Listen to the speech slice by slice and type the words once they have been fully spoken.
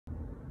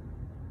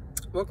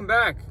Welcome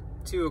back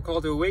to A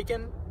Call to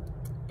Awaken,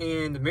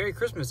 and Merry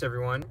Christmas,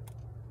 everyone.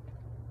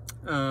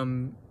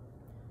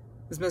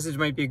 This message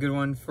might be a good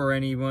one for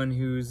anyone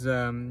who's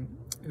dealing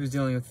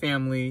with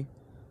family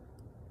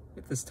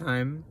at this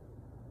time.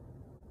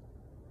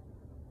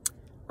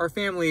 Our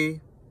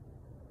family,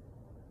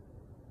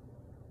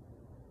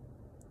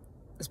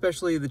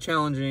 especially the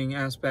challenging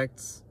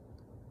aspects,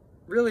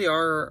 really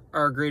are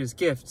our greatest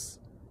gifts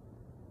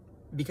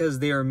because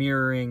they are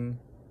mirroring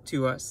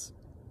to us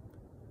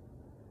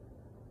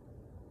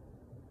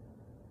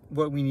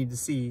what we need to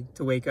see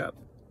to wake up.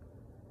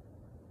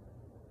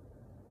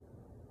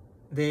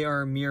 They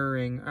are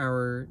mirroring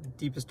our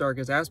deepest,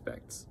 darkest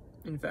aspects,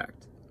 in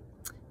fact.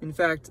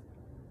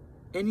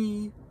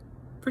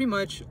 Pretty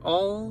much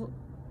all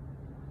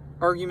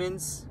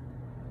arguments,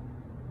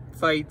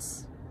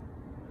 fights,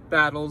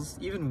 battles,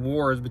 even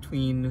wars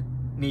between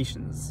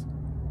nations,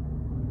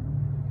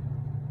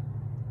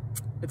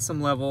 at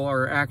some level,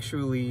 are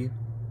actually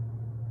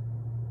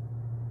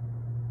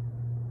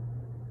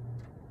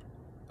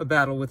a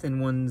battle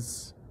within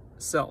one's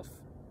self,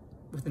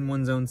 within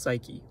one's own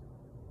psyche.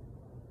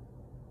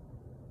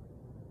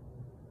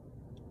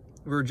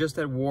 We're just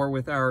at war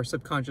with our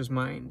subconscious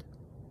mind.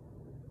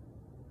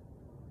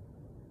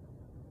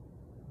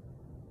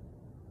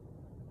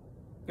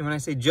 And when I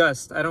say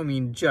just, I don't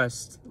mean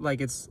just like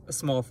it's a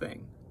small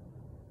thing.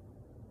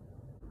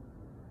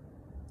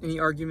 Any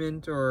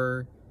argument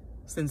or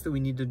sense that we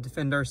need to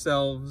defend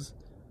ourselves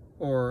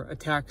or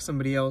attack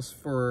somebody else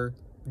for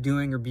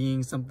doing or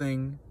being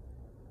something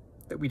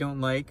that we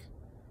don't like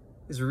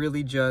is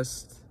really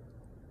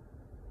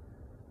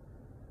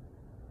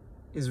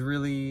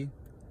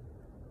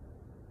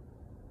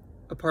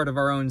a part of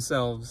our own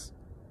selves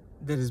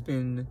that has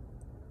been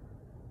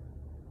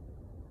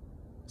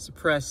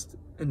suppressed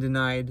and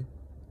denied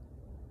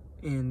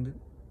and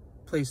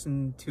placed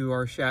into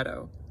our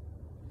shadow,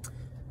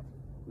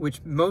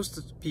 which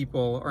most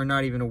people are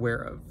not even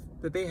aware of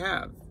that they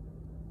have.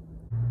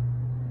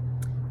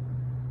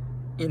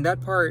 And that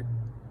part,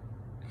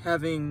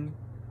 having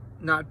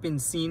not been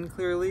seen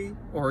clearly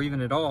or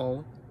even at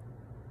all,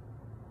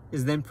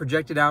 is then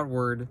projected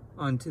outward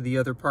onto the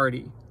other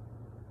party.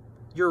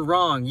 You're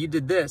wrong, you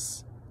did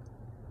this.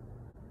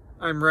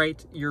 I'm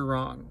right, you're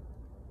wrong.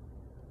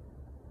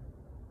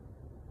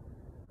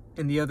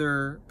 And the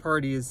other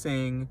party is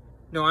saying,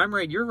 no, I'm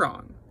right, you're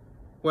wrong.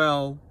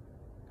 Well,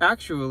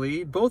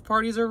 actually, both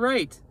parties are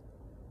right.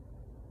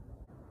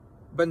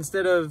 But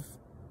instead of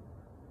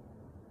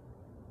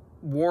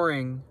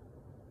warring,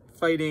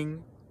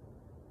 fighting,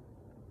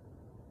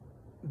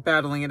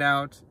 battling it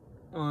out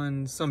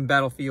on some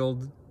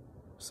battlefield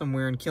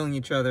somewhere and killing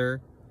each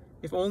other,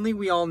 if only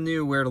we all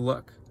knew where to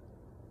look.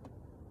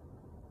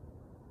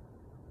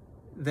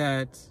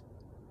 That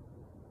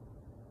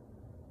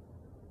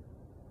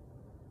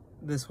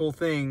this whole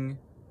thing,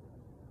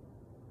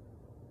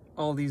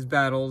 all these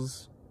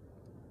battles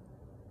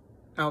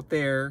out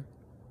there,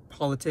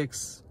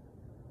 politics,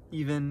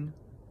 even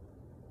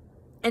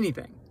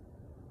anything,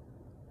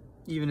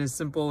 even as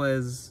simple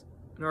as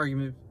an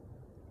argument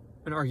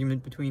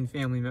between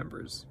family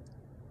members,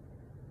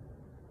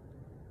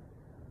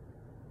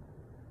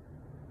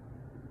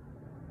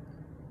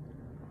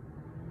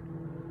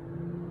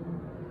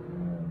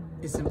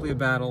 is simply a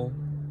battle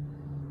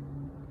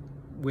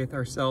with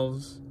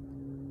ourselves.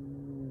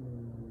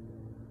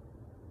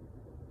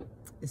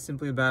 Is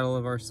simply a battle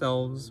of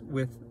ourselves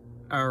with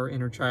our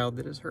inner child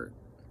that is hurt.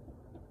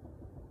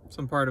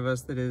 Some part of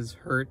us that is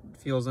hurt,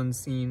 feels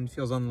unseen,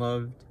 feels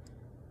unloved,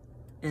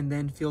 and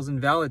then feels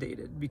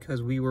invalidated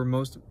because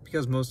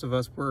most of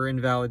us were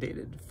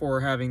invalidated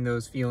for having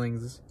those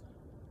feelings,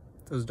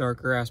 those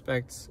darker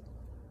aspects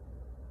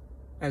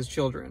as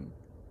children.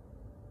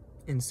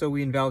 And so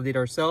we invalidate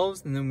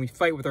ourselves, and then we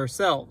fight with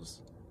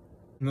ourselves.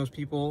 Most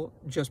people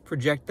just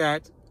project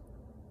that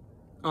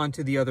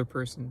onto the other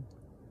person.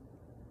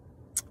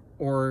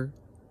 Or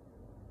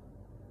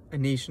a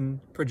nation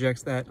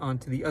projects that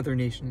onto the other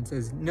nation and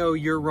says, no,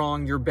 you're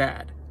wrong, you're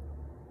bad.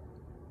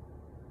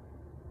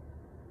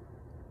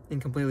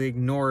 And completely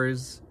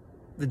ignores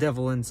the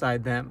devil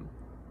inside them.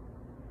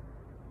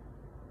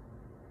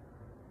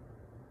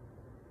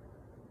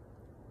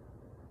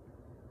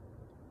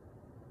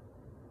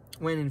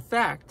 When in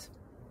fact,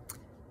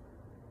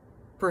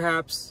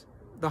 perhaps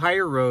the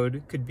higher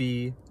road could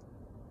be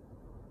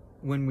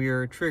when we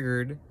are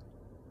triggered,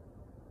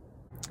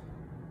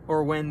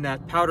 or when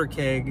that powder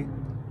keg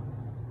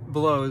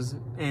blows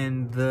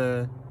and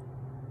it's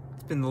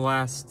been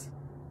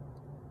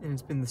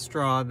the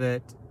straw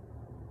that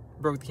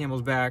broke the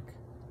camel's back.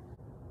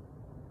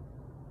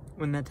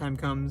 When that time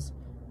comes,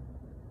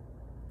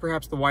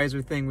 perhaps the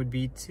wiser thing would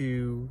be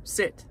to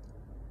sit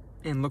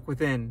and look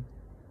within,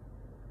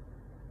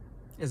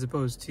 as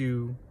opposed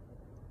to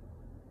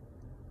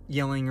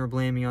yelling or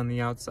blaming on the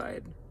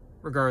outside,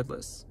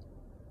 regardless.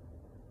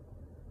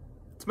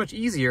 It's much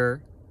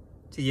easier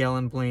to yell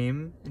and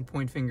blame and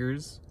point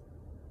fingers,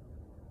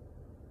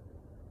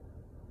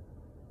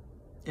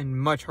 and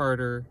much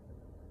harder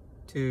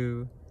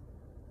to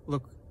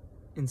look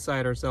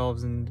inside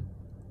ourselves and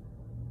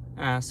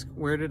ask,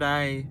 where did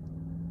I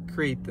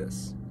create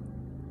this?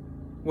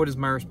 What is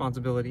my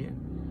responsibility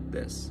in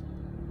this?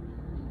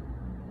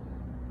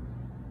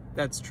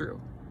 That's true.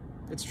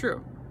 It's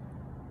true.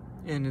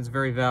 And it's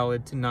very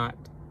valid to not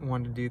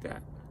want to do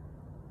that.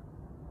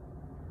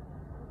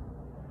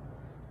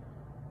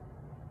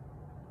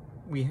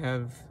 We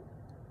have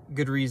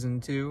good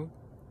reason to.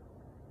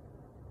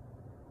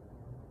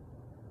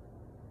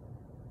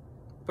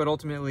 But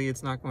ultimately,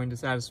 it's not going to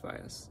satisfy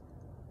us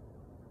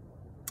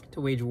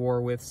to wage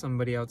war with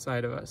somebody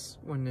outside of us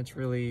when it's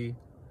really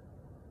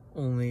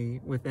only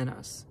within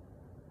us.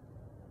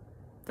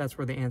 That's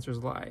where the answers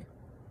lie.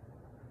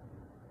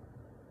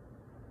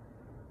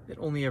 It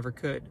only ever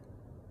could.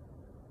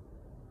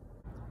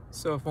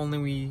 So if only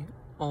we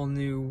all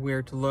knew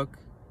where to look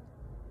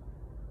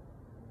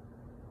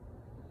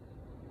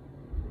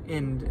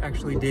and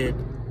actually did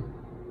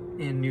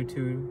and knew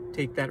to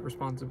take that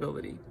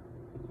responsibility.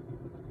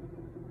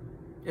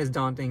 As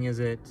daunting as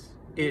it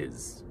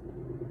is.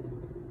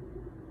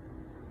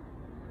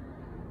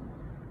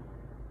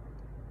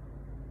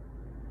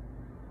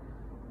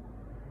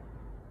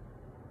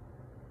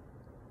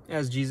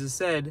 As Jesus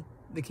said,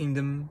 the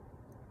kingdom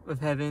of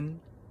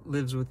heaven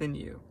lives within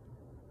you.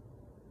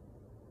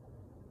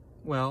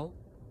 Well,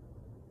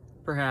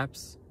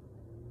 perhaps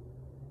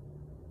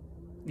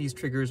these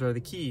triggers are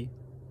the key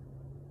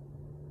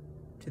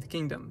to the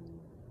kingdom.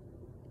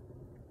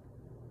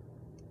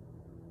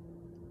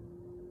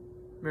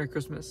 Merry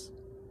Christmas.